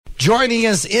Joining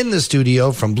us in the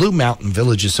studio from Blue Mountain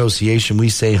Village Association, we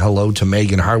say hello to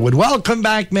Meghan Harwood. Welcome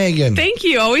back, Meghan. Thank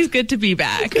you. Always good to be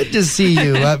back. Good to see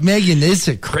you. Meghan, it's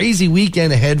a crazy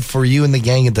weekend ahead for you and the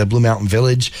gang at the Blue Mountain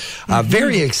Village.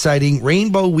 Very exciting.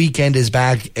 Rainbow Weekend is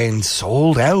back and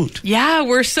sold out. Yeah,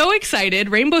 we're so excited.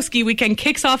 Rainbow Ski Weekend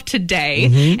kicks off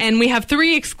today, and we have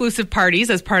 3 exclusive parties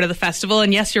as part of the festival.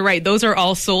 And yes, you're right. Those are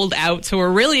all sold out. So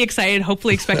we're really excited,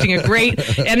 hopefully expecting a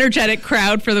great, energetic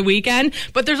crowd for the weekend.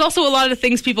 But there's also a lot of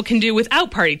things people can do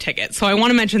without party tickets. So I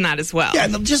want to mention that as well. Yeah,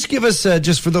 and just give us,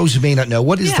 just for those who may not know,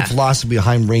 what is the philosophy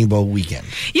behind Rainbow Weekend?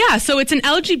 Yeah, so it's an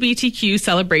LGBTQ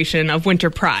celebration of winter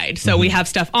pride. So we have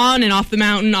stuff on and off the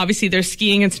mountain. Obviously, there's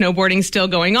skiing and snowboarding still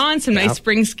going on. Some nice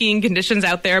spring skiing conditions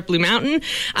out there at Blue Mountain.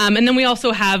 And then we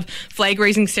also have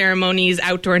flag-raising ceremonies,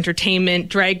 outdoor entertainment,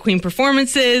 drag queen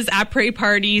performances, après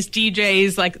parties,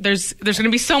 DJs. Like, there's going to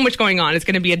be so much going on. It's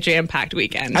going to be a jam-packed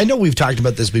weekend. I know we've talked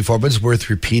about this before, but it's worth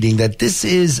repeating that this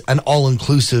is an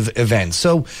all-inclusive event.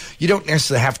 So you don't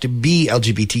necessarily have to be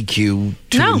LGBTQ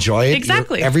to enjoy it.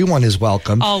 Exactly. Everyone is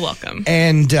welcome. All welcome.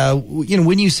 And,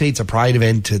 when you say it's a pride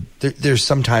event, there's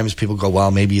sometimes people go,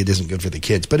 well, maybe it isn't good for the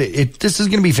kids. But this is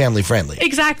going to be family-friendly.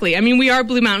 Exactly. I mean, we are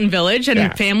Blue Mountain Village,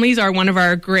 and families are one of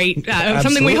our great,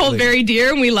 something we hold very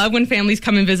dear, and we love when families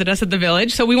come and visit us at the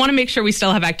village. So we want to make sure we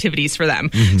still have activities for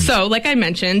them. So, like I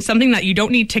mentioned, something that you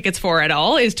don't need tickets for at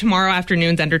all is tomorrow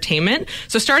afternoon's entertainment.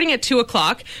 So starting at 2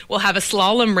 o'clock, we'll have a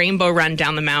slalom rainbow run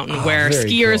down the mountain where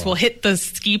skiers will hit the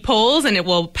ski poles and it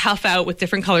will puff out with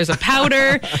different colors of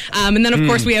powder. And then, of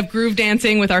course, we have groove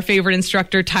dancing with our favorite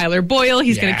instructor, Tyler Boyle.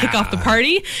 He's going to kick off the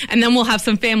party. And then we'll have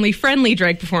some family-friendly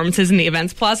drag performances in the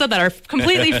events plaza that are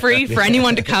completely free for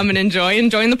anyone to come and enjoy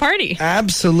and join the party.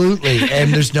 Absolutely.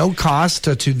 And there's no cost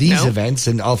to these events.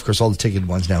 And, of course, all the ticket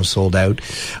ones now sold out.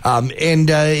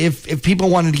 If people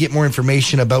wanted to get more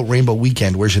information about Rainbow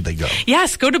Weekend, where should they go?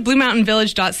 Yes, go to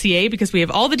bluemountainvillage.ca because we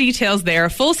have all the details there, a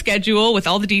full schedule with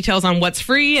all the details on what's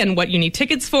free and what you need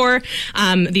tickets for.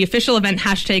 The official event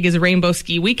hashtag is Rainbow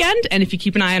Ski Weekend, and if you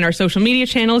keep an eye on our social media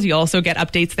channels, you also get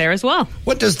updates there as well.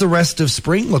 What does the rest of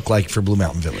spring look like for Blue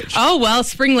Mountain Village? Oh, well,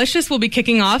 Springlicious will be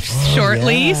kicking off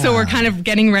shortly, so we're kind of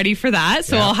getting ready for that.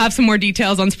 So I'll have some more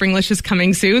details on Springlicious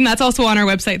coming soon. That's also on our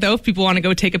website, though, if people want to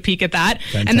go take a peek at that.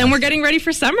 Fantastic. And then we're getting ready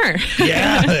for summer.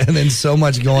 And then so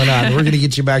much going on. We're going to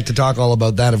get you back to talk all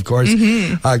about that, of course.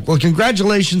 Well,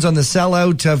 congratulations on the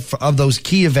sellout of those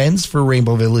key events for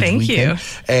Rainbow Village Weekend.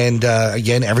 Thank you. And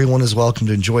again, everyone is welcome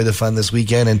to enjoy the fun this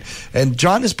weekend. And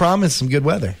John has promised some good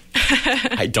weather.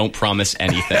 I don't promise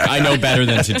anything. I know better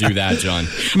than to do that, John.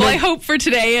 Well, I hope for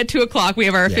today at 2 o'clock we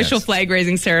have our official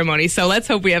flag-raising ceremony. So let's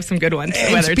hope we have some good weather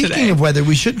today. Speaking of weather,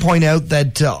 we should point out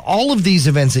that all of these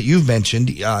events that you've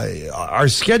mentioned are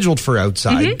scheduled for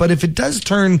outside. But if it does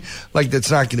turn like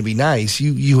that's not going to be nice,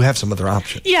 you have some other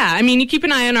options. Yeah, I mean, you keep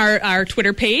an eye on our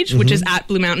Twitter page, which is at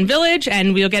Blue Mountain Village,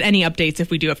 and we'll get any updates if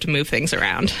we do have to move things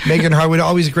around. Meghan Harwood,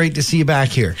 always great to see you back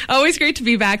here. Always great to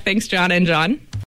be back. Thanks, John and John.